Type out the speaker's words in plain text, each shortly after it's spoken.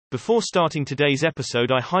Before starting today's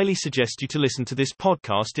episode, I highly suggest you to listen to this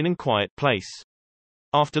podcast in a quiet place.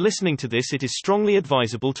 After listening to this, it is strongly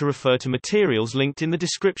advisable to refer to materials linked in the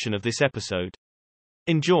description of this episode.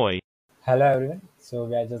 Enjoy. Hello everyone. So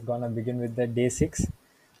we are just gonna begin with the day 6.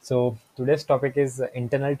 So today's topic is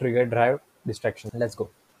internal trigger drive distraction. Let's go.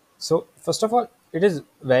 So first of all, it is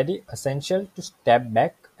very essential to step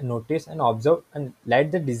back, notice and observe and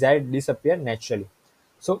let the desire disappear naturally.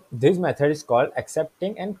 So this method is called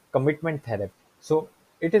accepting and commitment therapy. So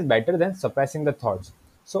it is better than suppressing the thoughts.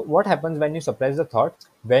 So what happens when you suppress the thoughts?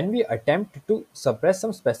 When we attempt to suppress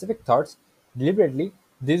some specific thoughts deliberately,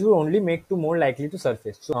 these will only make to more likely to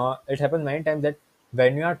surface. So it happens many times that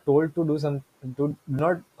when you are told to do some to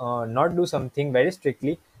not do something very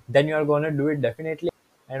strictly, then you are gonna do it definitely.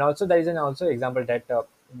 And also there is an also example that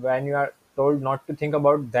when you are told not to think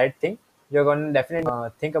about that thing, you're going to definitely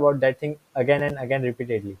think about that thing again and again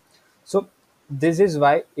repeatedly. So this is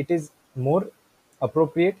why it is more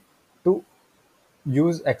appropriate to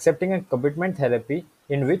use accepting and commitment therapy,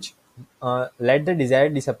 in which let the desire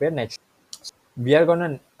disappear naturally. We are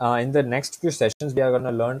gonna in the next few sessions we are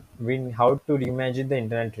gonna learn how to reimagine the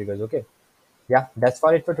internet triggers. Okay, yeah, that's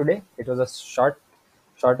for it for today. It was a short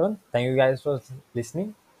one. Thank you guys for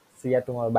listening. See ya tomorrow. Bye.